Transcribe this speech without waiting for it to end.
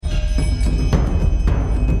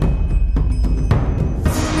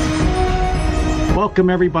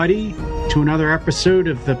Welcome, everybody, to another episode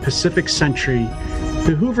of the Pacific Century,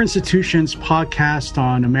 the Hoover Institution's podcast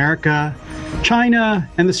on America, China,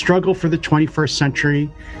 and the struggle for the 21st century.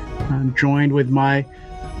 I'm joined with my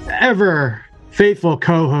ever faithful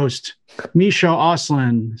co-host, Misha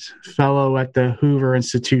Oslin, fellow at the Hoover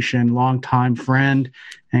Institution, longtime friend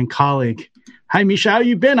and colleague. Hi, Misha. How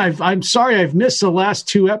you been? I'm sorry I've missed the last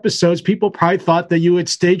two episodes. People probably thought that you had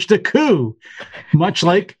staged a coup, much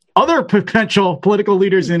like other potential political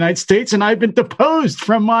leaders in the United States, and I've been deposed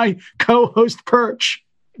from my co-host perch.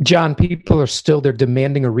 John, people are they're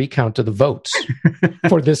demanding a recount of the votes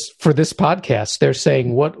for this podcast. They're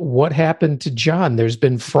saying, what happened to John? There's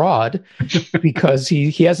been fraud because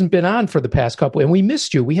he hasn't been on for the past couple, and we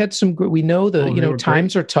missed you. We had we know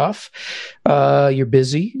times are tough. You're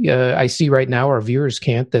busy. I see right now our viewers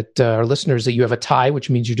can't, that our listeners, that you have a tie, which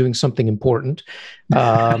means you're doing something important.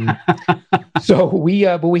 So we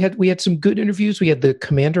had some good interviews. We had the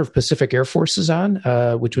commander of Pacific Air Forces on,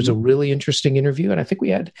 which was a really interesting interview. And I think we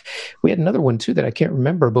had another one too that I can't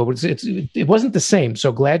remember, but it wasn't the same.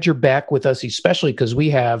 So glad you're back with us, especially because we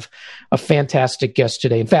have a fantastic guest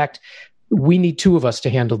today. In fact, we need two of us to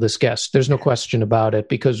handle this guest. There's no question about it,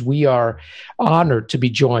 because we are honored to be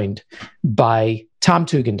joined by Tom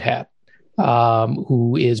Tugendhat,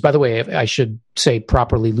 who is, by the way, I should say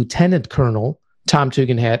properly, Lieutenant Colonel Tom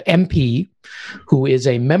Tugendhat MP, who is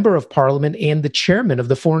a member of Parliament and the chairman of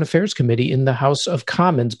the Foreign Affairs Committee in the House of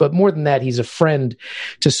Commons. But more than that, he's a friend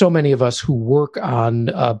to so many of us who work on,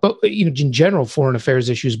 in general, foreign affairs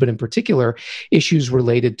issues, but in particular, issues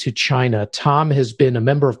related to China. Tom has been a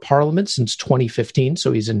member of Parliament since 2015,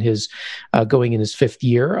 so he's in his going in his fifth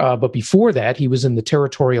year. But before that, he was in the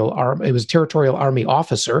Territorial Army. He was a Territorial Army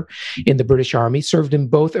officer in the British Army, served in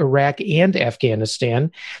both Iraq and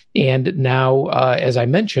Afghanistan, and now, as I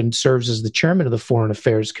mentioned, serves as the chairman of the Foreign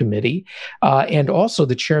Affairs Committee, and also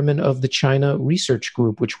the chairman of the China Research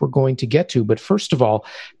Group, which we're going to get to. But first of all,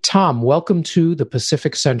 Tom, welcome to the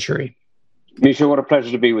Pacific Century. Misha, what a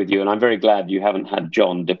pleasure to be with you. And I'm very glad you haven't had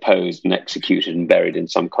John deposed and executed and buried in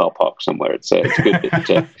some car park somewhere. It's good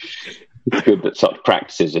that... It's good that such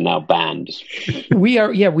practices are now banned. We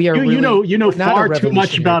are. You know far too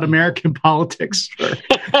much about American politics.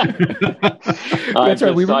 I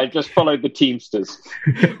just followed the Teamsters.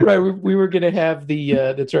 Right. We were going to have the.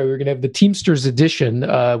 That's right. We were going to have the Teamsters edition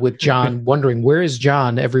with John wondering where is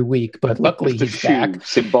John every week, but luckily he's back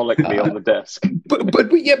symbolically on the desk.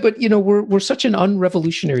 But we're such an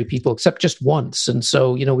unrevolutionary people, except just once, and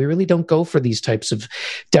so we really don't go for these types of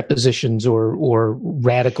depositions or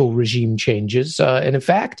radical regime changes. And in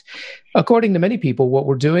fact, according to many people, what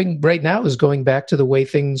we're doing right now is going back to the way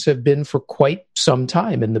things have been for quite some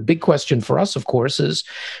time. And the big question for us, of course, is,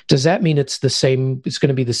 does that mean it's going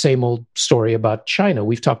to be the same old story about China?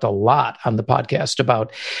 We've talked a lot on the podcast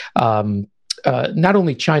about not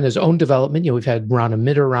only China's own development. We've had Rana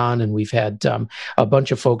Mitter on, and we've had a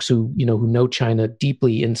bunch of folks who know China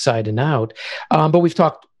deeply inside and out. But we've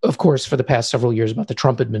talked, of course, for the past several years about the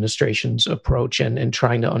Trump administration's approach and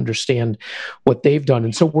trying to understand what they've done.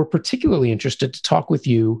 And so we're particularly interested to talk with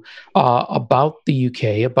you about the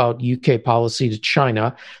UK, about UK policy to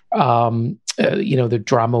China, the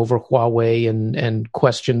drama over Huawei and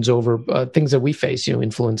questions over things that we face,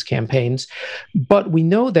 influence campaigns. But we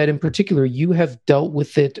know that in particular, you have dealt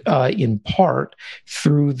with it in part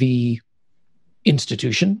through the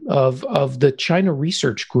institution of the China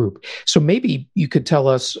Research Group. So maybe you could tell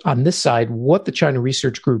us on this side what the China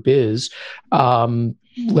Research Group is.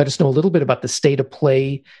 Let us know a little bit about the state of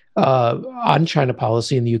play on China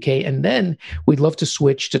policy in the UK. And then we'd love to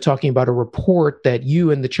switch to talking about a report that you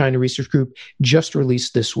and the China Research Group just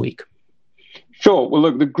released this week. Sure. Well,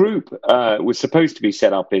 look, the group was supposed to be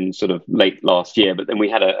set up in sort of late last year, but then we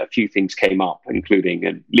had a few things came up, including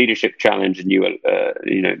a leadership challenge, and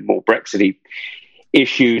more Brexity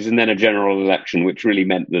issues, and then a general election, which really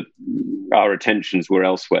meant that our attentions were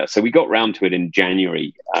elsewhere. So we got round to it in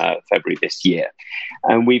February this year.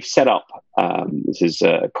 And we've set up, this is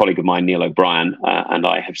a colleague of mine, Neil O'Brien, and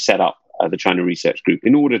I have set up the China Research Group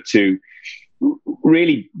in order to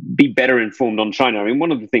really be better informed on China. I mean,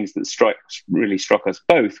 one of the things that really struck us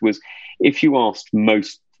both was, if you asked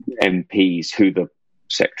most MPs who the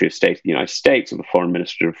Secretary of State of the United States or the Foreign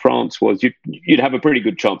Minister of France was, you'd have a pretty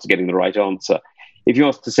good chance of getting the right answer. If you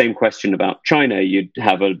asked the same question about China, you'd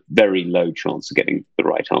have a very low chance of getting the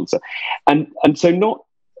right answer. And so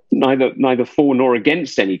neither for nor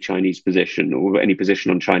against any Chinese position or any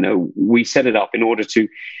position on China, we set it up in order to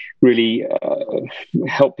really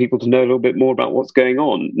help people to know a little bit more about what's going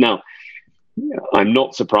on. Now, I'm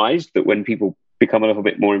not surprised that when people become a little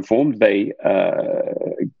bit more informed, they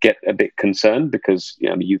get a bit concerned because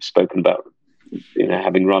you've spoken about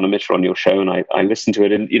having run emitter on your show, and I listened to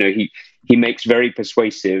it, and he makes very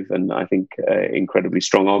persuasive and I think incredibly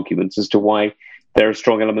strong arguments as to why there are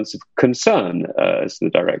strong elements of concern as to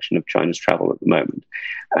the direction of China's travel at the moment.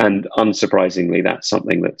 And unsurprisingly, that's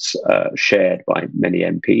something that's shared by many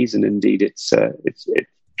MPs, and indeed it's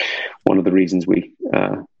one of the reasons we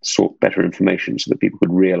sought better information so that people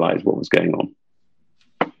could realize what was going on.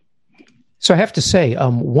 So I have to say,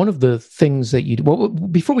 one of the things that you do, well,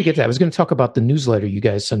 before we get to that, I was going to talk about the newsletter you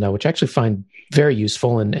guys send out, which I actually find very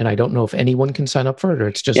useful. And I don't know if anyone can sign up for it, or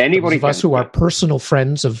it's just those of us who are personal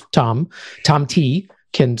friends of Tom T.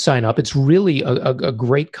 can sign up. It's really a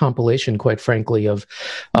great compilation, quite frankly, of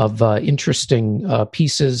interesting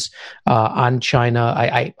pieces on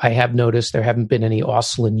China. I have noticed there haven't been any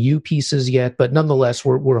Oslin U pieces yet, but nonetheless,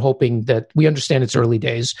 we're hoping that we understand it's early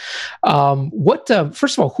days.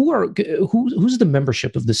 First of all, who's the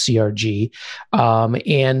membership of the CRG,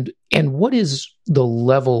 and what is the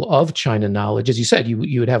level of China knowledge? As you said,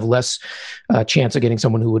 you would have less chance of getting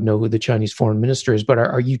someone who would know who the Chinese foreign minister is. But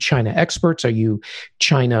are you China experts? Are you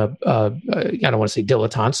China? I don't want to say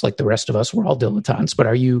dilettantes like the rest of us. We're all dilettantes. But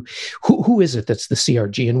are you? Who is it that's the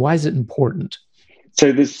CRG, and why is it important?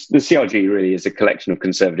 So the CRG really is a collection of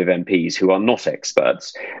conservative MPs who are not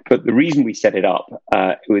experts. But the reason we set it up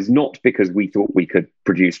it was not because we thought we could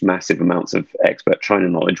produce massive amounts of expert China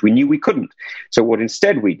knowledge. We knew we couldn't. So what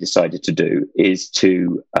instead we decided to do is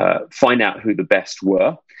to find out who the best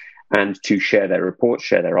were and to share their reports,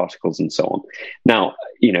 share their articles, and so on. Now,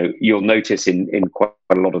 you'll notice in quite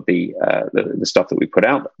a lot of the stuff that we put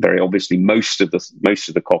out, very obviously, most of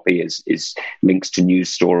the copy is links to news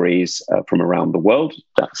stories from around the world.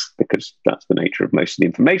 That's because that's the nature of most of the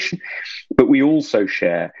information. But we also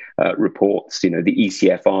share reports. The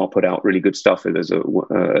ECFR put out really good stuff. There's a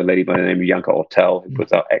lady by the name of Yanka Ortel who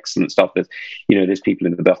puts out excellent stuff. There's people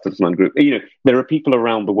in the Bertelsmann Group. There are people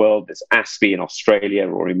around the world. There's ASPI in Australia.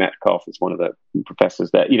 Rory Metcalf is one of the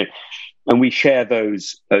professors there. And we share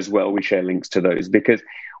those as well. We share links to those because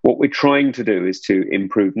what we're trying to do is to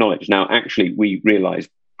improve knowledge. Now, actually, we realized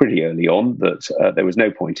pretty early on that there was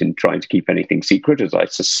no point in trying to keep anything secret, as I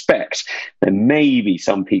suspect there may be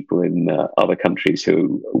some people in other countries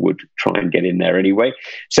who would try and get in there anyway.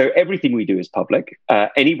 So everything we do is public.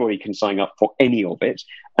 Anybody can sign up for any of it.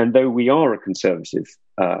 And though we are a conservative,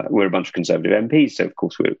 we're a bunch of conservative MPs, so of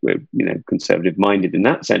course we're conservative-minded in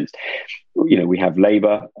that sense. We have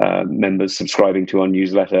Labour members subscribing to our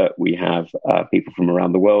newsletter. We have people from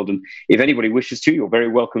around the world. And if anybody wishes to, you're very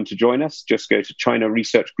welcome to join us. Just go to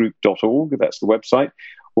chinaresearchgroup.org, that's the website,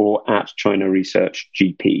 or at China Research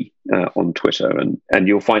GP on Twitter. And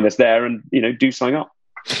you'll find us there and, do sign up.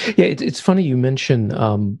 Yeah, it's funny you mention,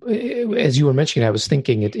 as you were mentioning, I was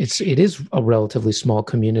thinking it is a relatively small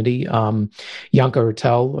community. Yanka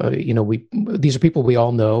Ertel, these are people we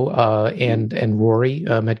all know, and Rory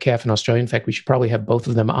Metcalf in Australia. In fact, we should probably have both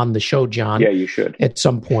of them on the show, John. Yeah, you should. At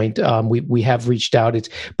some point, we have reached out.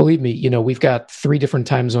 Believe me, we've got 3 different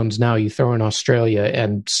time zones now. You throw in Australia,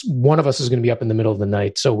 and one of us is going to be up in the middle of the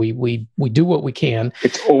night. So we do what we can.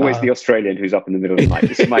 It's always the Australian who's up in the middle of the night.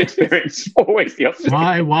 This is my experience. Always the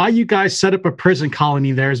Australian. Why you guys set up a prison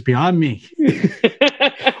colony there is beyond me.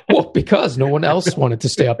 Well, because no one else wanted to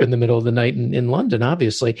stay up in the middle of the night in London,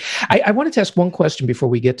 obviously. I wanted to ask one question before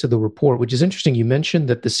we get to the report, which is interesting. You mentioned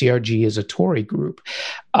that the CRG is a Tory group.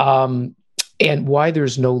 And why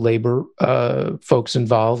there's no Labour folks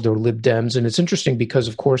involved or Lib Dems. And it's interesting because,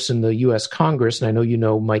 of course, in the U.S. Congress, and I know you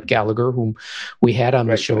know Mike Gallagher, whom we had on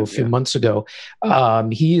the show a few months ago,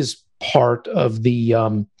 he is part of the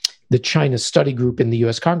China study group in the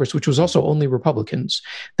U.S. Congress, which was also only Republicans.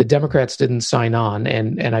 The Democrats didn't sign on,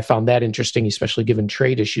 and I found that interesting, especially given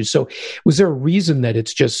trade issues. So was there a reason that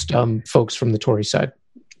it's just folks from the Tory side?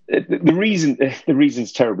 The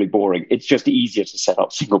reason's terribly boring. It's just easier to set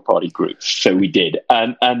up single party groups. So we did.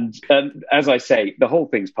 And as I say, the whole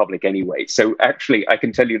thing's public anyway. So actually, I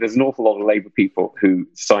can tell you there's an awful lot of Labour people who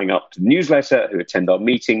sign up to the newsletter, who attend our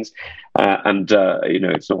meetings.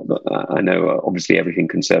 It's not that I know obviously everything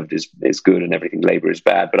Conservative is good and everything Labour is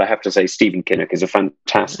bad. But I have to say Stephen Kinnock is a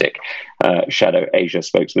fantastic Shadow Asia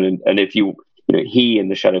spokesman. And if he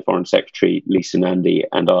and the Shadow Foreign Secretary, Lisa Nandy,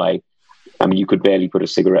 and I mean, you could barely put a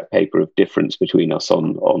cigarette paper of difference between us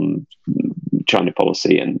on China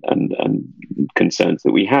policy and concerns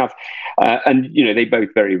that we have. They both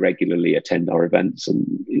very regularly attend our events.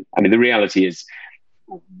 And I mean, the reality is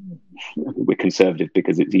we're conservative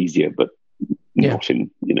because it's easier, but not in.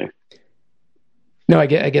 No, I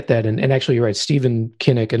get that, and actually, you're right. Stephen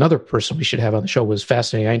Kinnock, another person we should have on the show, was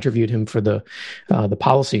fascinating. I interviewed him for the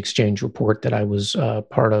policy exchange report that I was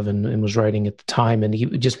part of and was writing at the time, and he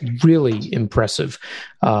was just really impressive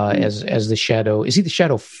as the shadow. Is he the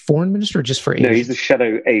shadow foreign minister or just for Asia? No, he's the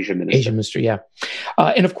shadow Asia minister. Asia minister, yeah.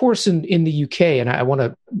 And of course, in the UK, and I want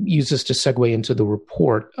to use this to segue into the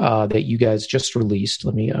report that you guys just released.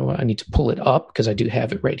 I need to pull it up because I do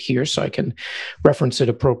have it right here, so I can reference it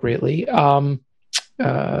appropriately.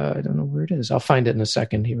 I don't know where it is. I'll find it in a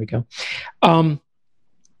second. Here we go.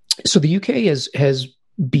 So the UK has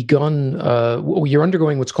begun, you're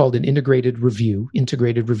undergoing what's called an integrated review.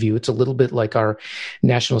 It's a little bit like our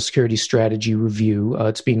national security strategy review.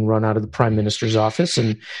 It's being run out of the Prime Minister's office.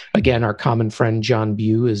 And again, our common friend, John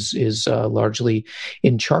Bew, is largely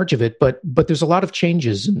in charge of it. But there's a lot of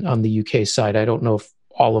changes on the UK side. I don't know if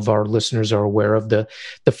all of our listeners are aware of the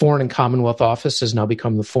Foreign and Commonwealth Office has now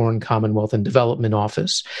become the Foreign, Commonwealth and Development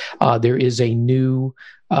Office. There is a new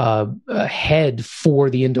head for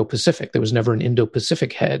the Indo-Pacific. There was never an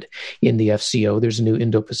Indo-Pacific head in the FCO. There's a new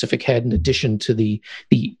Indo-Pacific head in addition to the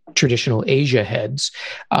traditional Asia heads.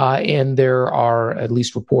 And there are at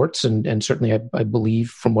least reports, and certainly I believe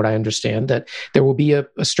from what I understand, that there will be a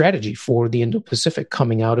strategy for the Indo-Pacific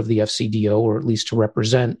coming out of the FCDO, or at least to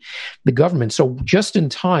represent the government. So just in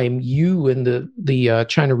time, you and the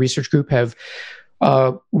China Research Group have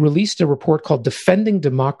released a report called Defending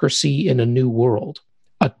Democracy in a New World,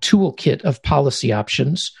 a toolkit of policy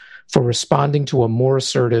options for responding to a more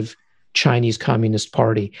assertive Chinese Communist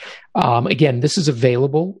Party. Again, this is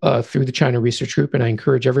available through the China Research Group, and I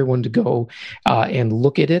encourage everyone to go and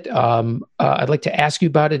look at it. I'd like to ask you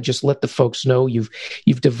about it. Just let the folks know you've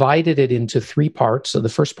divided it into three parts. So the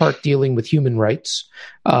first part dealing with human rights,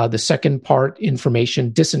 the second part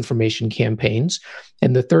disinformation campaigns,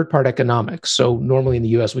 and the third part economics. So normally in the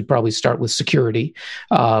U.S. we'd probably start with security.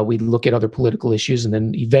 We'd look at other political issues, and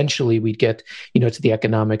then eventually we'd get to the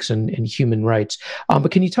economics and human rights.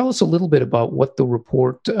 But can you tell us a little bit about what the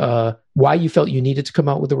report? Why you felt you needed to come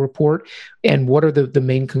out with a report, and what are the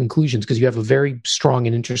main conclusions? Because you have a very strong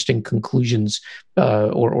and interesting conclusions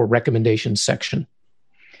or recommendations section.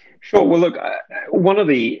 Sure. Well, look, one of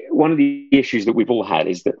the issues that we've all had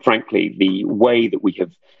is that, frankly, the way that we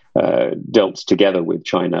have dealt together with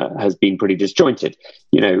China has been pretty disjointed.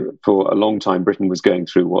 For a long time, Britain was going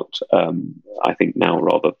through what I think now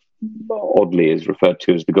rather oddly is referred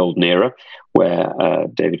to as the golden era, where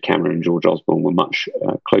David Cameron and George Osborne were much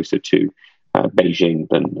closer to Beijing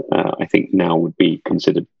than I think now would be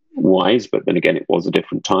considered wise. But then again, it was a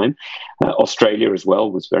different time. Australia as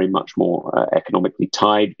well was very much more economically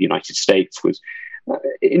tied. The United States was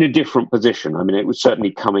in a different position. I mean, it was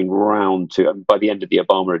certainly coming around to, by the end of the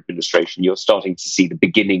Obama administration, you're starting to see the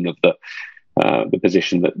beginning of the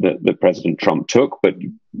position that President Trump took, but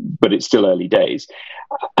it's still early days.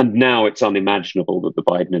 And now it's unimaginable that the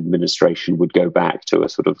Biden administration would go back to a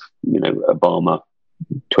sort of, Obama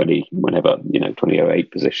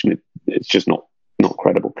 2008 position. It's just not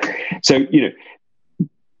credible. So,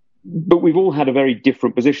 but we've all had a very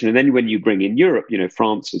different position. And then when you bring in Europe,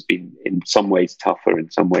 France has been in some ways tougher,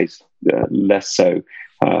 in some ways less so,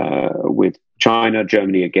 with China,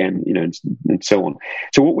 Germany again, and so on.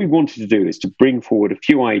 So what we wanted to do is to bring forward a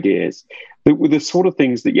few ideas that were the sort of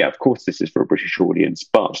things that, of course, this is for a British audience,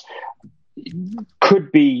 but could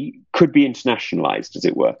be internationalized, as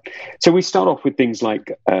it were. So we start off with things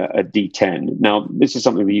like a D10. Now, this is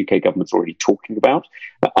something the UK government's already talking about.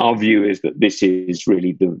 Our view is that this is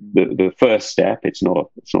really the first step. It's not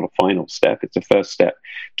a final step. It's a first step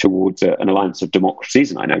towards an alliance of democracies.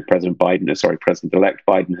 And I know President-elect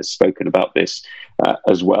Biden has spoken about this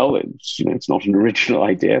as well. It's not an original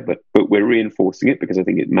idea, but we're reinforcing it because I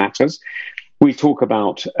think it matters. We talk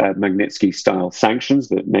about Magnitsky-style sanctions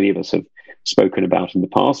that many of us have spoken about in the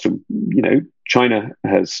past. And, China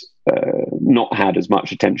has not had as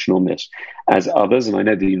much attention on this as others. And I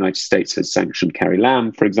know the United States has sanctioned Carrie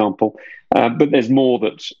Lam, for example. But there's more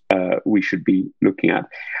that we should be looking at.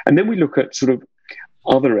 And then we look at sort of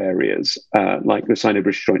other areas like the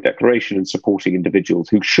Sino-British Joint Declaration and supporting individuals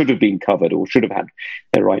who should have been covered or should have had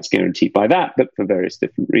their rights guaranteed by that, but for various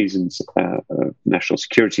different reasons, national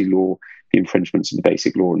security law, the infringements of the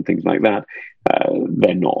basic law and things like that,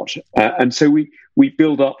 they're not. And so we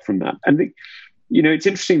build up from that. And it's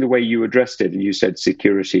interesting the way you addressed it, and you said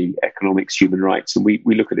security, economics, human rights, and we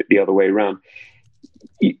look at it the other way around.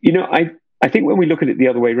 I think when we look at it the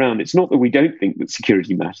other way around, it's not that we don't think that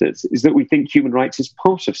security matters, it's that we think human rights is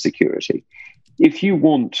part of security. If you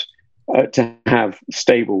want to have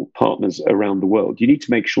stable partners around the world, you need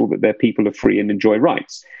to make sure that their people are free and enjoy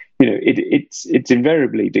rights. it's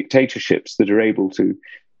invariably dictatorships that are able to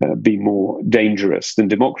be more dangerous than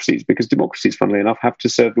democracies, because democracies, funnily enough, have to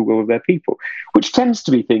serve the will of their people, which tends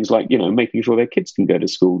to be things like, making sure their kids can go to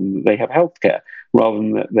school and that they have healthcare, rather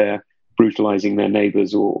than that they're brutalizing their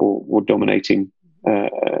neighbors or dominating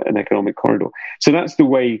an economic corridor. So that's the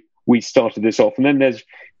way we started this off. And then there's,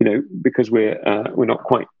 because we're not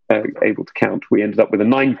quite able to count, we ended up with a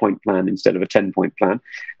 9-point plan instead of a 10-point plan.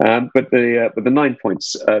 But the 9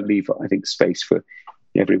 points leave, I think, space for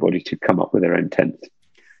everybody to come up with their own 10th.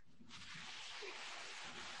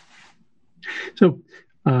 So,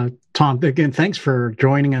 Tom, again, thanks for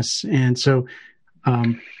joining us. And so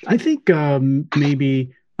I think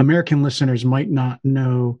maybe American listeners might not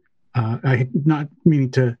know, I'm not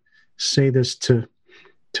meaning to say this to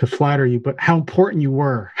flatter you, but how important you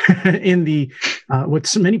were in the what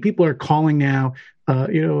so many people are calling now,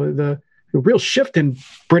 the real shift in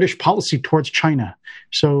British policy towards China.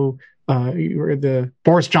 So the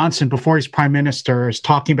Boris Johnson, before he's prime minister, is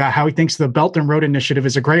talking about how he thinks the Belt and Road Initiative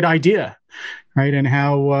is a great idea, right? And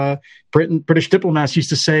how British diplomats used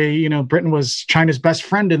to say, Britain was China's best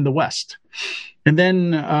friend in the West. And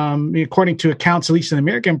then, according to accounts, at least in the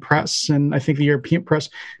American press, and I think the European press,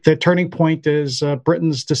 the turning point is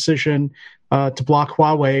Britain's decision to block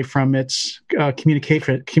Huawei from its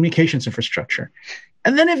communications infrastructure.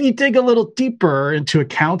 And then if you dig a little deeper into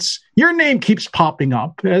accounts, your name keeps popping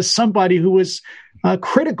up as somebody who was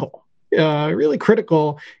critical, really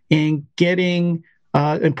critical in getting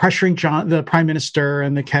and pressuring the prime minister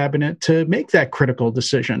and the cabinet to make that critical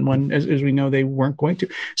decision when, as we know, they weren't going to.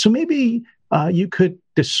 So maybe you could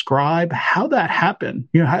describe how that happened.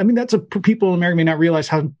 That's people in America may not realize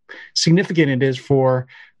how significant it is for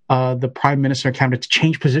the prime minister and cabinet to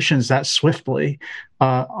change positions that swiftly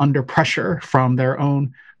under pressure from their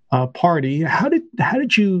own party. How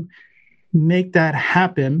did you make that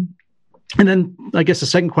happen? And then I guess the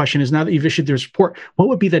second question is, now that you've issued this report, what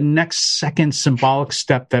would be the next second symbolic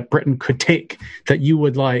step that Britain could take that you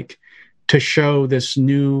would like to show this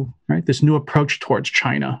new approach towards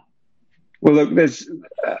China? Well, look, there's,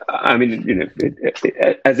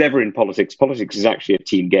 as ever in politics is actually a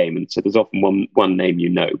team game. And so there's often one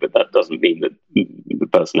name but that doesn't mean that the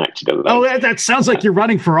person acted alone. Oh, that sounds like you're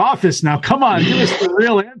running for office now. Come on, give us the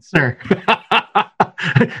real answer.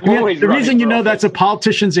 The reason that's a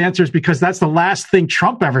politician's answer is because that's the last thing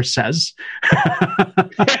Trump ever says.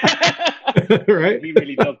 Right? He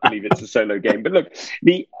really does believe it's a solo game. But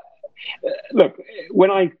look, when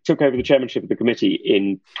I took over the chairmanship of the committee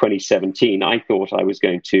in 2017, I thought I was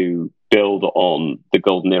going to build on the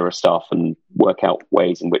golden era stuff and work out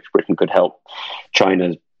ways in which Britain could help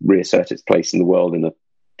China reassert its place in the world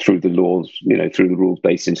through the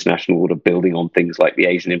rules-based international order, building on things like the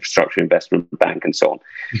Asian Infrastructure Investment Bank and so on.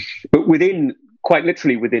 But within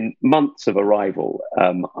months of arrival,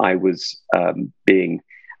 I was being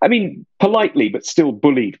politely, but still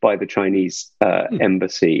bullied by the Chinese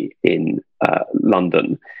embassy in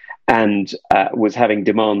London, and was having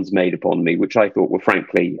demands made upon me, which I thought were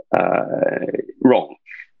frankly wrong.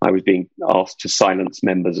 I was being asked to silence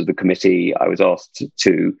members of the committee. I was asked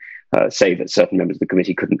to say that certain members of the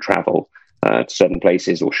committee couldn't travel to certain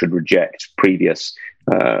places or should reject previous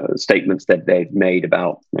statements that they'd made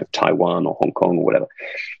about Taiwan or Hong Kong or whatever.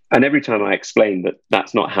 And every time I explained that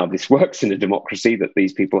that's not how this works in a democracy, that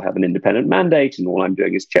these people have an independent mandate and all I'm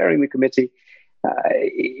doing is chairing the committee,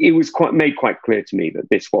 it was made quite clear to me that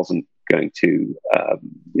this wasn't going to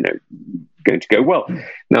go well.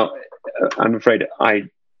 Now, I'm afraid I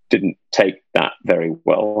didn't take that very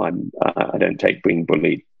well. I don't take being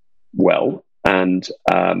bullied well, and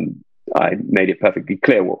I made it perfectly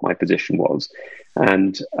clear what my position was,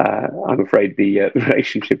 and I'm afraid the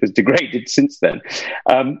relationship has degraded since then.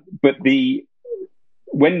 But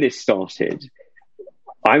when this started,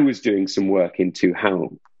 I was doing some work into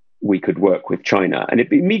how we could work with China, and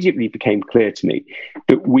it immediately became clear to me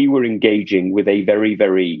that we were engaging with a very,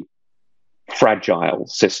 very fragile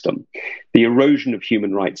system. The erosion of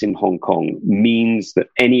human rights in Hong Kong means that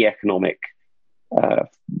any economic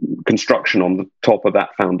construction on the top of that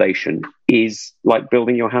foundation is like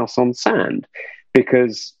building your house on sand,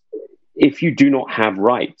 because if you do not have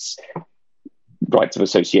rights of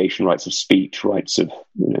association, rights of speech, rights of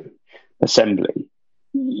assembly,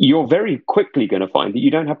 you're very quickly going to find that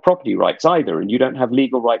you don't have property rights either, and you don't have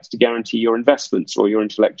legal rights to guarantee your investments or your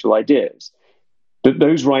intellectual ideas. That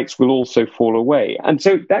those rights will also fall away. And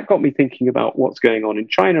so that got me thinking about what's going on in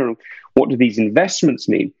China and what do these investments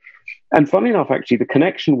mean. And funnily enough, actually, the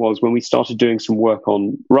connection was when we started doing some work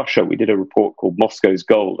on Russia. We did a report called Moscow's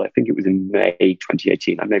Gold. I think it was in May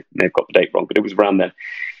 2018. I may have got the date wrong, but it was around then.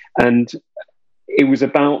 And it was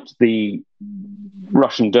about the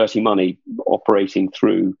Russian dirty money operating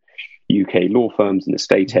through UK law firms and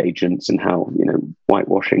estate agents, and how,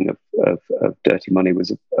 whitewashing of dirty money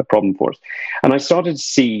was a problem for us. And I started to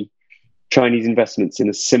see Chinese investments in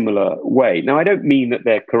a similar way. Now, I don't mean that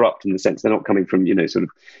they're corrupt in the sense they're not coming from, sort of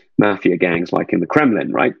mafia gangs like in the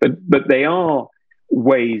Kremlin, right? But they are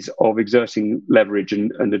ways of exerting leverage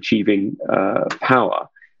and achieving power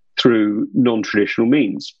through non-traditional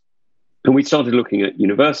means. And we started looking at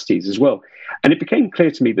universities as well. And it became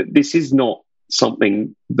clear to me that this is not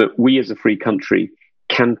something that we as a free country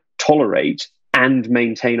can tolerate and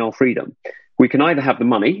maintain our freedom. We can either have the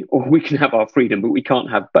money or we can have our freedom, but we can't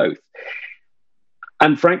have both.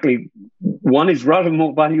 And frankly, one is rather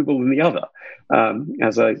more valuable than the other.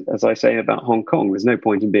 As I say about Hong Kong, there's no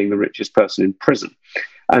point in being the richest person in prison.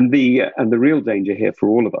 And the real danger here for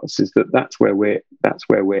all of us is that that's where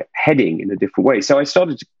we're heading in a different way. So I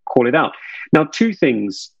started to call it out. Now, two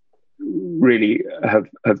things really have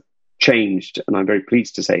changed, and I'm very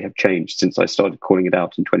pleased to say have changed since I started calling it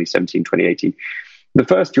out in 2017, 2018. The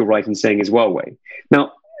first, you're right in saying, is Huawei.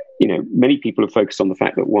 Now, many people have focused on the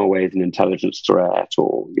fact that Huawei is an intelligence threat,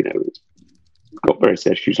 or, got various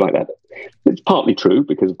issues like that. It's partly true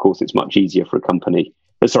because, of course, it's much easier for a country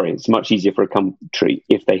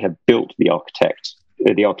if they have built the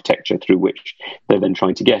architecture through which they're then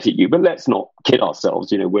trying to get at you. But let's not kid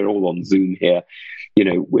ourselves. We're all on Zoom here.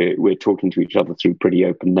 We're talking to each other through pretty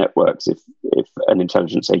open networks. If an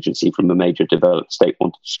intelligence agency from a major developed state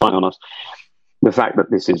wanted to spy on us, the fact that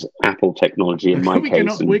this is Apple technology in my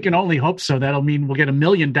case... We can only hope so. That'll mean we'll get 1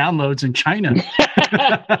 million downloads in China.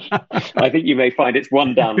 I think you may find it's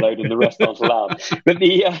one download and the rest aren't allowed. But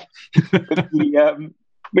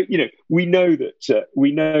we know that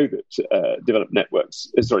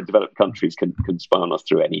developed countries can spy on us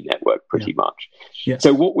through any network pretty much. Yes.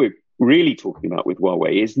 So what we're really talking about with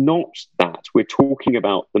Huawei is not that. We're talking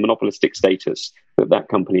about the monopolistic status that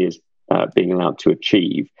company is being allowed to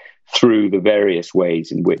achieve through the various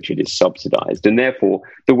ways in which it is subsidized, and therefore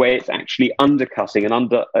the way it's actually undercutting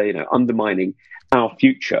and undermining our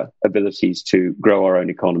future abilities to grow our own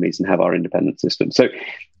economies and have our independent system. So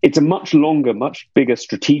it's a much longer, much bigger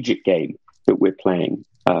strategic game that we're playing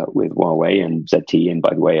with Huawei and ZTE, and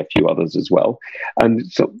by the way, a few others as well. And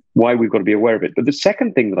so why we've got to be aware of it. But the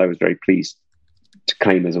second thing that I was very pleased to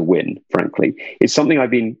claim as a win, frankly, is something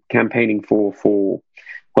I've been campaigning for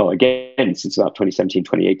again, since about 2017,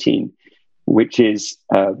 2018, which is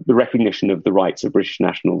the recognition of the rights of British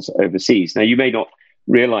nationals overseas. Now, you may not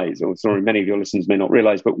realize, many of your listeners may not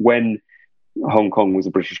realize, but when Hong Kong was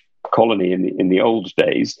a British colony in the old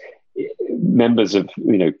days, members of,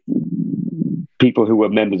 people who were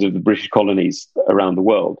members of the British colonies around the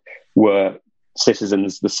world were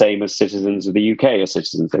citizens the same as citizens of the UK are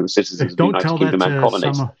citizens. They were citizens of the United Kingdom and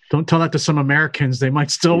colonies. Don't tell that to some Americans. They might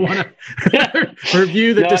still want to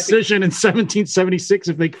review the decision in 1776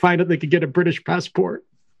 if they find out they could get a British passport.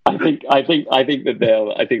 I think that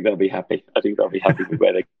they'll be happy. I think they'll be happy with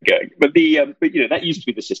where they're going. But that used to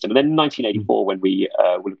be the system. And then in 1984, when we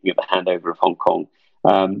were looking at the handover of Hong Kong,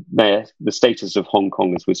 the status of Hong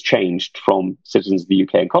Kongers was changed from citizens of the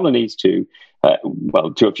UK and colonies to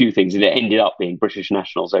a few things. And it ended up being British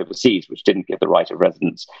nationals overseas, which didn't give the right of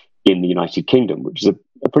residence in the United Kingdom, which is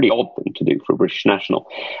a pretty odd thing to do for a British national.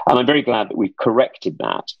 And I'm very glad that we've corrected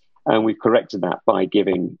that. And we've corrected that by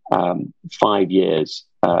giving 5 years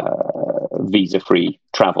visa-free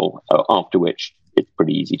travel, after which it's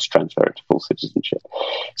pretty easy to transfer it to full citizenship.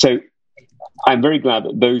 So I'm very glad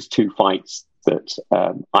that those two fights that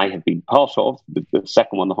I have been part of, the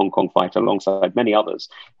second one, the Hong Kong fight, alongside many others,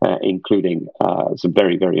 including some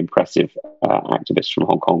very, very impressive activists from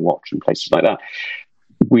Hong Kong Watch and places like that,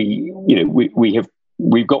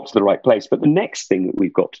 we've got to the right place. But the next thing that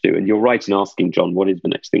we've got to do, and you're right in asking, John, what is the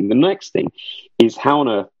next thing? The next thing is, how on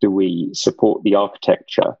earth do we support the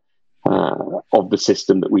architecture of the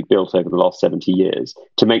system that we've built over the last 70 years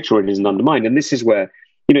to make sure it isn't undermined? And this is where,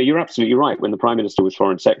 you're absolutely right. When the Prime Minister was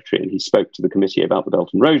Foreign Secretary and he spoke to the committee about the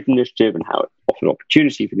Belt and Road Initiative and how it offered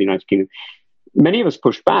opportunity for the United Kingdom, many of us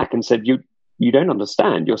pushed back and said, you don't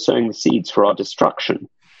understand. You're sowing the seeds for our destruction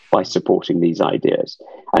by supporting these ideas.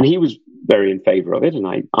 And he was very in favor of it, and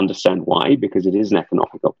I understand why, because it is an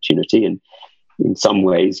economic opportunity. And in some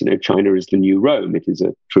ways, China is the new Rome. It is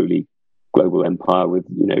a truly global empire with,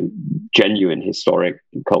 genuine historic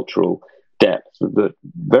and cultural depth that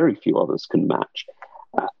very few others can match.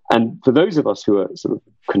 And for those of us who are sort of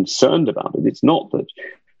concerned about it, it's not that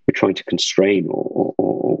we're trying to constrain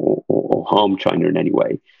or harm China in any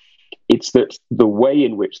way. It's that the way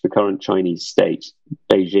in which the current Chinese state,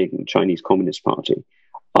 Beijing, the Chinese Communist Party,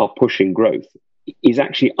 are pushing growth is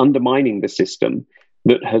actually undermining the system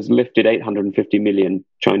that has lifted 850 million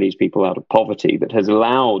Chinese people out of poverty, that has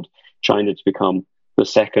allowed China to become the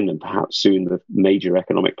second and perhaps soon the major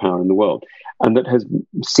economic power in the world, and that has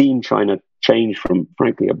seen China change from,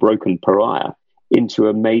 frankly, a broken pariah into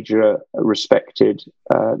a major respected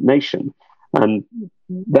nation. And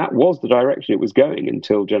that was the direction it was going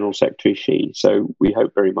until General Secretary Xi. So we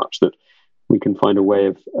hope very much that we can find a way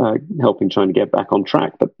of helping China get back on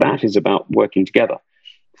track. But that is about working together.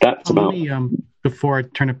 That's about... Before I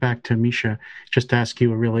turn it back to Misha, just to ask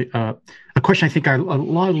you a question I think a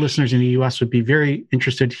lot of listeners in the U.S. would be very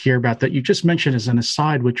interested to hear about, that you just mentioned as an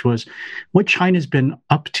aside, which was what China's been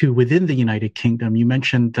up to within the United Kingdom. You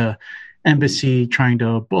mentioned the embassy trying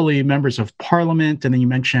to bully members of parliament, and then you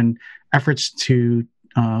mentioned efforts to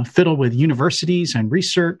fiddle with universities and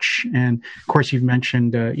research, and of course you've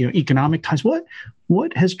mentioned economic ties.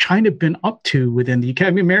 What has China been up to within the UK?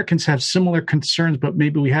 I mean, Americans have similar concerns, but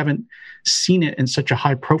maybe we haven't seen it in such a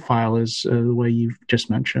high profile as the way you've just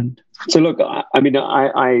mentioned. So look, I've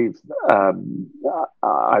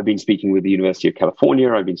been speaking with the University of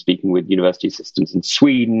California. I've been speaking with university assistants in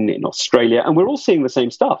Sweden, in Australia, and we're all seeing the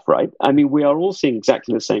same stuff, right? I mean, we are all seeing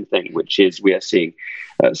exactly the same thing, which is we are seeing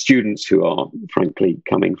students who are, frankly,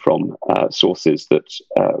 coming from sources that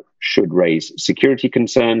should raise security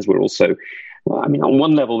concerns. We're also, on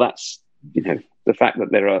one level, that's, the fact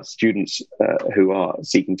that there are students who are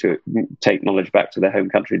seeking to take knowledge back to their home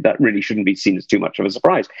country, that really shouldn't be seen as too much of a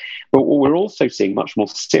surprise. But what we're also seeing much more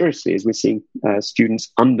seriously is we're seeing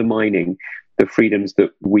students undermining the freedoms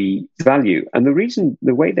that we value. And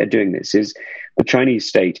the way they're doing this is the Chinese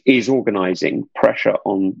state is organizing pressure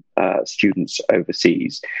on students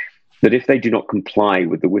overseas, that if they do not comply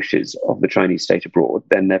with the wishes of the Chinese state abroad,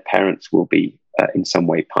 then their parents will be in some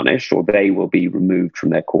way punished, or they will be removed from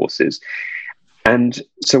their courses. And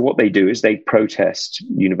so what they do is they protest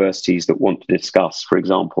universities that want to discuss, for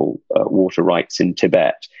example, water rights in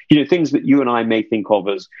Tibet. Things that you and I may think of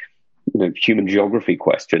as human geography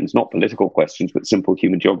questions, not political questions, but simple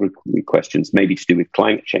human geography questions, maybe to do with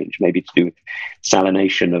climate change, maybe to do with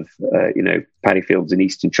salination of, paddy fields in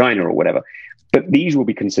eastern China or whatever. But these will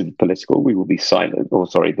be considered political. We will be silent,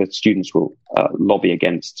 the students will lobby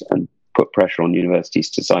against and put pressure on universities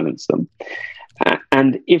to silence them.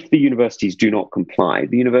 And if the universities do not comply,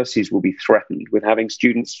 the universities will be threatened with having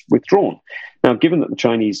students withdrawn. Now, given that the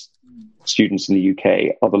Chinese students in the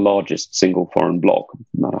UK are the largest single foreign bloc,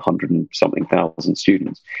 about 100 and something thousand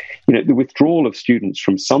students, the withdrawal of students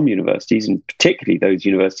from some universities, and particularly those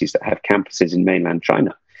universities that have campuses in mainland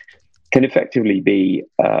China, can effectively be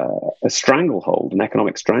a stranglehold, an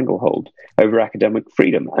economic stranglehold over academic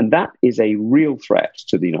freedom. And that is a real threat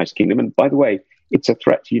to the United Kingdom. And by the way, it's a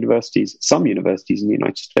threat to universities, some universities in the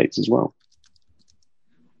United States as well.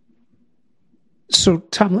 So,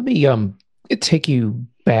 Tom, let me take you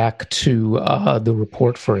back to the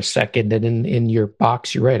report for a second. And in your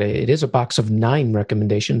box, you're right, it is a box of 9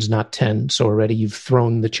 recommendations, not 10. So already you've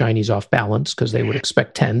thrown the Chinese off balance because they would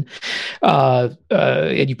expect 10.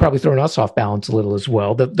 And you've probably thrown us off balance a little as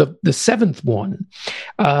well. The 7th one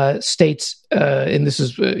states, and this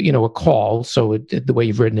is a call, so the way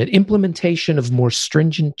you've written it, implementation of more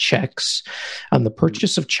stringent checks on the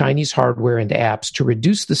purchase of Chinese hardware and apps to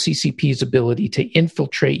reduce the CCP's ability to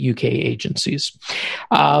infiltrate UK agencies.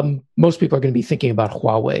 Most people are going to be thinking about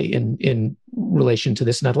Huawei in relation to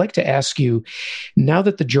this. And I'd like to ask you, now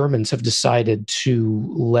that the Germans have decided to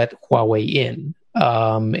let Huawei in,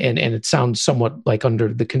 and it sounds somewhat like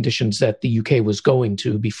under the conditions that the UK was going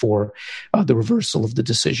to before the reversal of the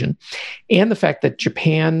decision, and the fact that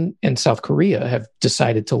Japan and South Korea have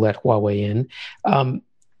decided to let Huawei in,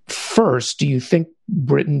 first, do you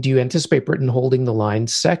anticipate Britain holding the line?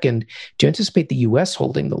 Second, do you anticipate the US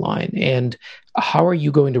holding the line? And how are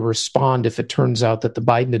you going to respond if it turns out that the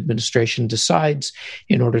Biden administration decides,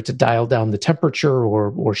 in order to dial down the temperature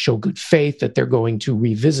or show good faith, that they're going to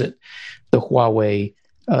revisit the Huawei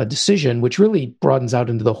decision, which really broadens out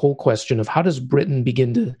into the whole question of how does Britain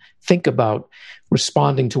begin to think about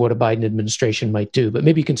responding to what a Biden administration might do? But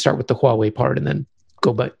maybe you can start with the Huawei part and then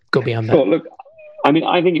go beyond that. Sure, look,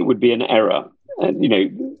 I think it would be an error.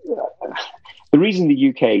 The reason the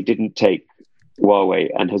UK didn't take Huawei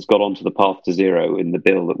and has got onto the path to zero in the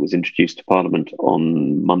bill that was introduced to Parliament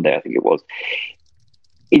on Monday, I think it was,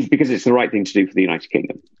 is because it's the right thing to do for the United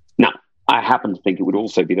Kingdom. Now, I happen to think it would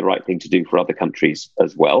also be the right thing to do for other countries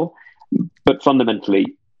as well. But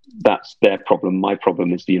fundamentally, that's their problem. My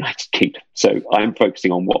problem is the United Kingdom. So I'm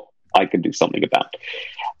focusing on what I can do something about.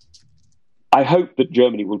 I hope that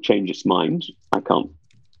Germany will change its mind. I can't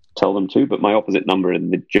tell them to, but my opposite number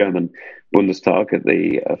in the German Bundestag at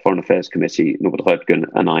the Foreign Affairs Committee, Norbert Röttgen,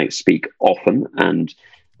 and I speak often. And,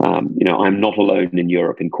 I'm not alone in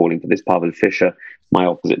Europe in calling for this. Pavel Fischer, my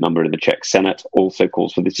opposite number in the Czech Senate, also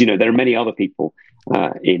calls for this. There are many other people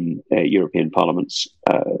in European parliaments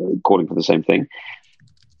calling for the same thing.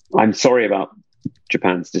 I'm sorry about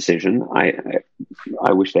Japan's decision.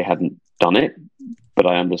 I wish they hadn't done it, but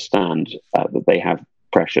I understand that they have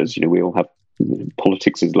pressures. We all have,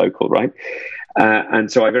 politics is local, right?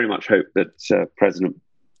 And so I very much hope that President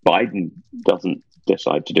Biden doesn't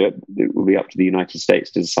decide to do it. It will be up to the United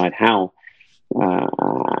States to decide how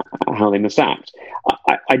they must act.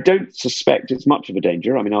 I don't suspect it's much of a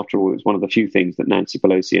danger. I mean, after all, it was one of the few things that Nancy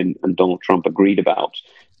Pelosi and Donald Trump agreed about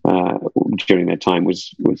during their time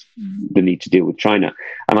was the need to deal with China.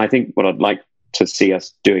 And I think what I'd like to see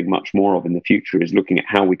us doing much more of in the future is looking at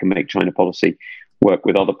how we can make China policy work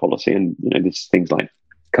with other policy. And, this things like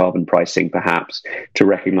carbon pricing, perhaps, to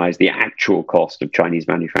recognize the actual cost of Chinese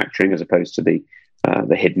manufacturing as opposed to the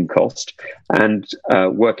hidden cost, and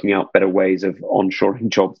working out better ways of onshoring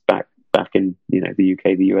jobs back in the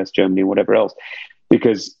UK, the US, Germany, and whatever else.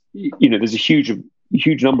 Because there's a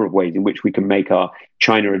huge number of ways in which we can make our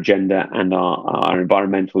China agenda and our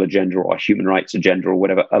environmental agenda or our human rights agenda or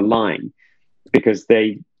whatever align, because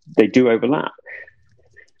they do overlap.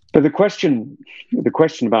 But the question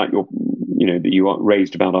about that you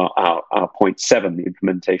raised about our point 7, the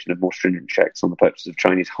implementation of more stringent checks on the purchase of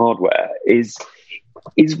Chinese hardware, is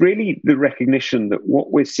really the recognition that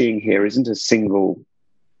what we're seeing here isn't a single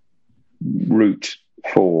route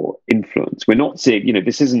for influence. We're not seeing,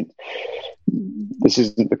 this isn't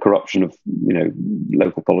the corruption of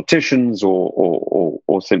local politicians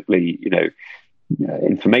or simply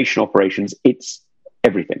information operations. It's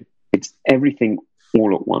everything. It's everything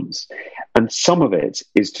all at once. And some of it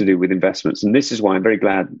is to do with investments. And this is why I'm very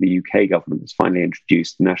glad that the UK government has finally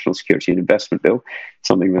introduced the National Security and Investment Bill,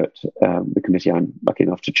 something that the committee I'm lucky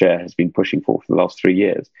enough to chair has been pushing for the last 3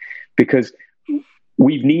 years, because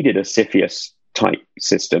we've needed a CFIUS type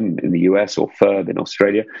system in the US or FIRB in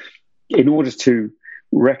Australia in order to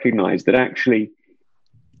recognize that actually,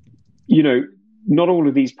 not all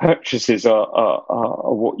of these purchases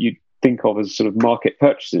are what you think of as sort of market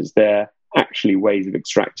purchases. They're actually ways of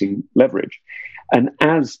extracting leverage. And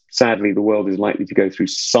as sadly the world is likely to go through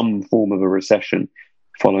some form of a recession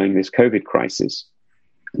following this COVID crisis,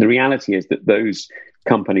 the reality is that those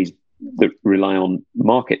companies that rely on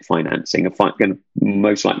market financing are going to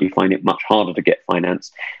most likely find it much harder to get finance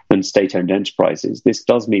than state-owned enterprises. This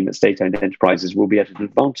does mean that state-owned enterprises will be at an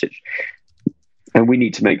advantage. And we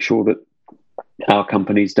need to make sure that our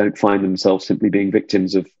companies don't find themselves simply being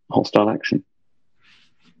victims of hostile action.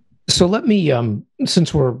 So let me,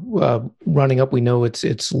 since we're running up, we know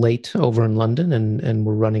it's late over in London, and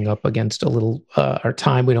we're running up against a little our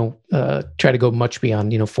time. We don't try to go much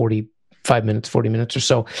beyond 45 minutes, 40 minutes or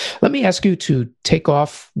so. Let me ask you to take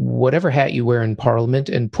off whatever hat you wear in Parliament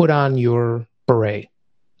and put on your beret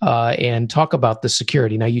and talk about the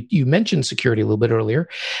security. Now, you mentioned security a little bit earlier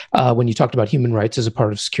when you talked about human rights as a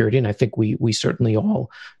part of security, and I think we certainly all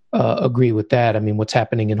agree with that. I mean, what's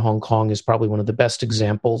happening in Hong Kong is probably one of the best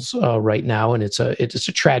examples right now, and it's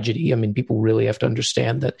a tragedy. I mean, people really have to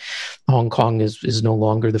understand that Hong Kong is no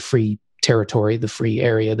longer the free territory, the free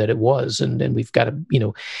area that it was, and we've got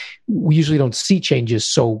to, we usually don't see changes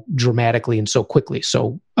so dramatically and so quickly.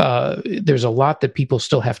 So there's a lot that people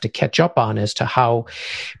still have to catch up on as to how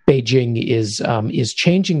Beijing is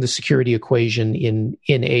changing the security equation in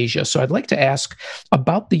Asia. So I'd like to ask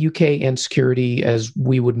about the UK and security as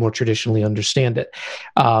we would more traditionally understand it.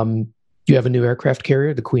 You have a new aircraft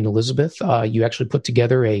carrier, the Queen Elizabeth. You actually put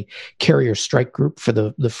together a carrier strike group for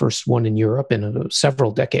the first one in Europe in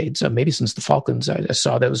several decades, maybe since the Falklands. I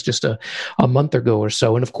saw that was just a month ago or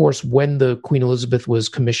so. And of course, when the Queen Elizabeth was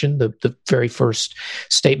commissioned, the very first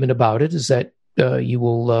statement about it is that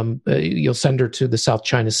you'll send her to the South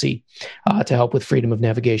China Sea to help with freedom of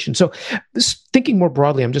navigation. So, thinking more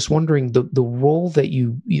broadly, I'm just wondering the role that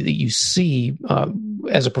you see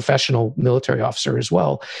as a professional military officer as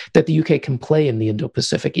well that the UK can play in the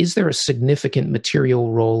Indo-Pacific. Is there a significant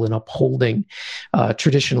material role in upholding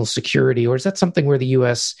traditional security, or is that something where the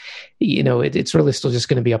US, it's really still just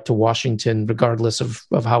going to be up to Washington, regardless of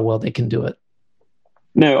how well they can do it?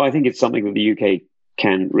 No, I think it's something that the UK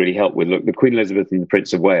can really help with. Look, the Queen Elizabeth and the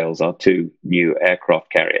Prince of Wales, our two new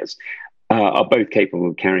aircraft carriers, are both capable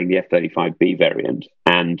of carrying the F-35B variant.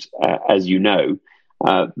 And as you know,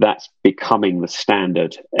 that's becoming the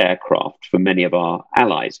standard aircraft for many of our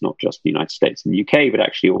allies, not just the United States and the UK, but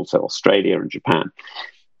actually also Australia and Japan.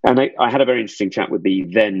 And I had a very interesting chat with the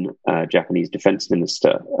then Japanese defense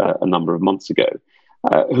minister a number of months ago,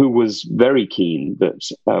 who was very keen that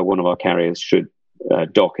one of our carriers should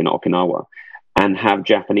dock in Okinawa and have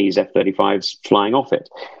Japanese F-35s flying off it.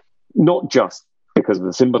 Not just because of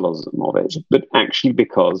the symbolism of it, but actually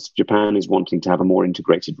because Japan is wanting to have a more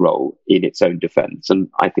integrated role in its own defense. And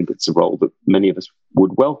I think it's a role that many of us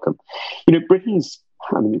would welcome.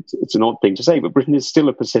 It's an odd thing to say, but Britain is still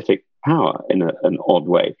a Pacific power in an odd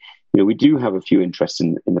way. We do have a few interests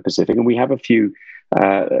in the Pacific, and we have a few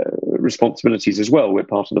responsibilities as well. We're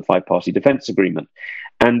part of the five-party defense agreement.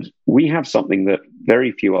 And we have something that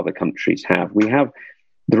very few other countries have. We have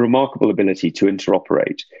the remarkable ability to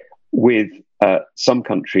interoperate with some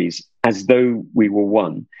countries as though we were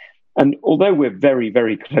one. And although we're very,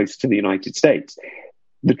 very close to the United States,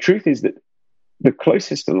 the truth is that the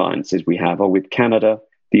closest alliances we have are with Canada,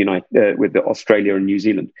 with Australia and New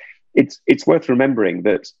Zealand. It's worth remembering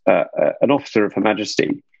that an officer of Her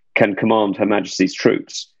Majesty can command Her Majesty's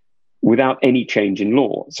troops without any change in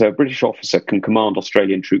law. So a British officer can command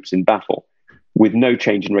Australian troops in battle with no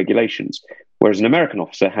change in regulations, whereas an American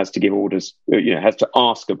officer has to give orders, has to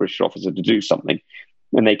ask a British officer to do something,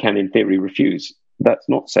 and they can, in theory, refuse. That's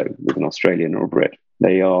not so with an Australian or a Brit.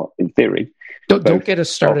 They are, in theory. Don't get us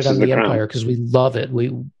started on the Empire, because we love it. We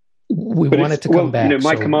want it to come back.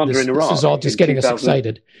 My commander in Iraq. This is all just getting us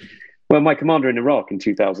excited. Well, my commander in Iraq in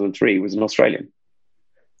 2003 was an Australian,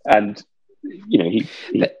 and he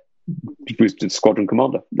was the squadron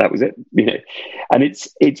commander. That was it. And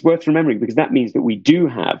it's worth remembering, because that means that we do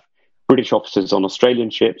have British officers on Australian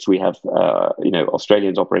ships. We have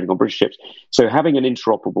Australians operating on British ships. So having an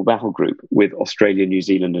interoperable battle group with Australia, New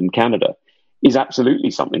Zealand, and Canada is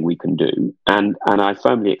absolutely something we can do. And I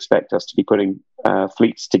firmly expect us to be putting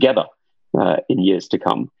fleets together in years to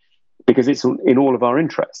come, because it's in all of our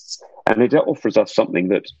interests. And it offers us something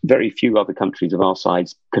that very few other countries of our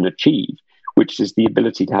size can achieve, which is the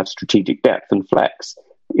ability to have strategic depth and flex.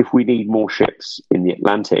 If we need more ships in the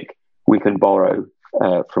Atlantic, we can borrow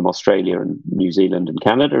from Australia and New Zealand and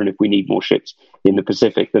Canada. And if we need more ships in the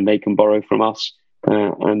Pacific, then they can borrow from us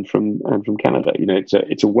and from Canada.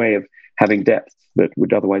 It's a way of having depth that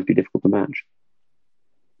would otherwise be difficult to manage.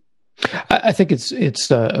 I think it's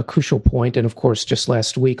a crucial point. And of course, just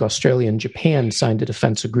last week, Australia and Japan signed a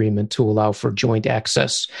defense agreement to allow for joint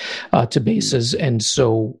access to bases. And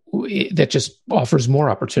so that just offers more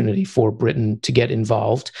opportunity for Britain to get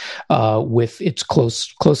involved with its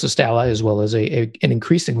closest ally, as well as an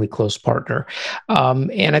increasingly close partner.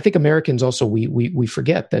 And I think Americans also, we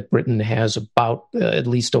forget that Britain has about at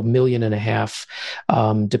least 1.5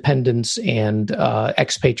 million dependents and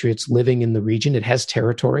expatriates living in the region. It has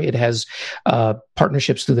territory. It has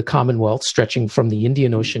partnerships through the Commonwealth stretching from the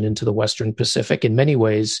Indian Ocean into the Western Pacific. In many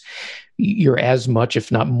ways, you're as much,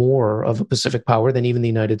 if not more, of a Pacific power than even the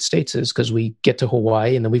United States is, because we get to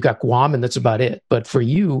Hawaii and then we've got Guam, and that's about it. But for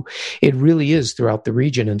you, it really is throughout the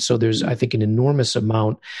region. And so there's, I think, an enormous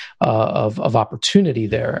amount of opportunity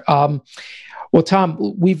there. Well, Tom,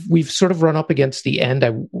 we've sort of run up against the end.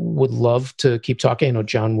 I would love to keep talking. I know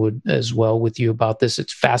John would as well with you about this.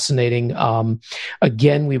 It's fascinating.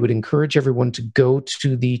 Again, we would encourage everyone to go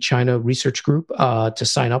to the China Research Group to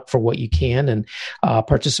sign up for what you can and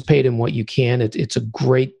participate in what you can. It's a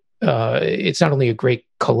great. It's not only a great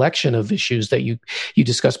collection of issues that you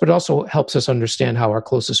discuss, but it also helps us understand how our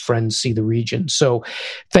closest friends see the region. So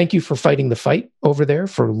thank you for fighting the fight over there,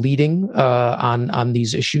 for leading on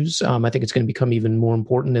these issues. I think it's going to become even more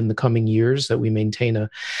important in the coming years that we maintain a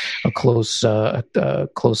close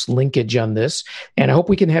linkage on this. And I hope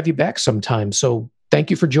we can have you back sometime. So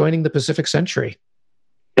thank you for joining the Pacific Century.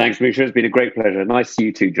 Thanks, Misha. It's been a great pleasure. Nice to see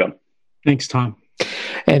you too, John. Thanks, Tom.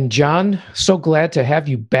 And John, so glad to have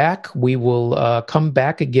you back. We will come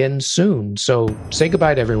back again soon. So say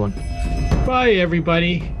goodbye to everyone. Bye,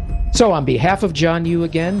 everybody. So on behalf of John Yu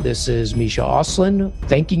again, this is Misha Auslin,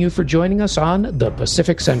 thanking you for joining us on the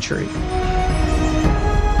Pacific Century.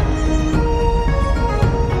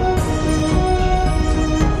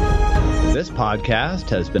 This podcast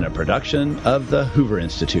has been a production of the Hoover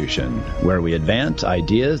Institution, where we advance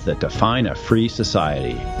ideas that define a free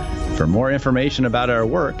society. For more information about our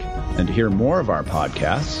work and to hear more of our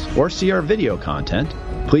podcasts or see our video content,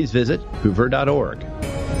 please visit hoover.org.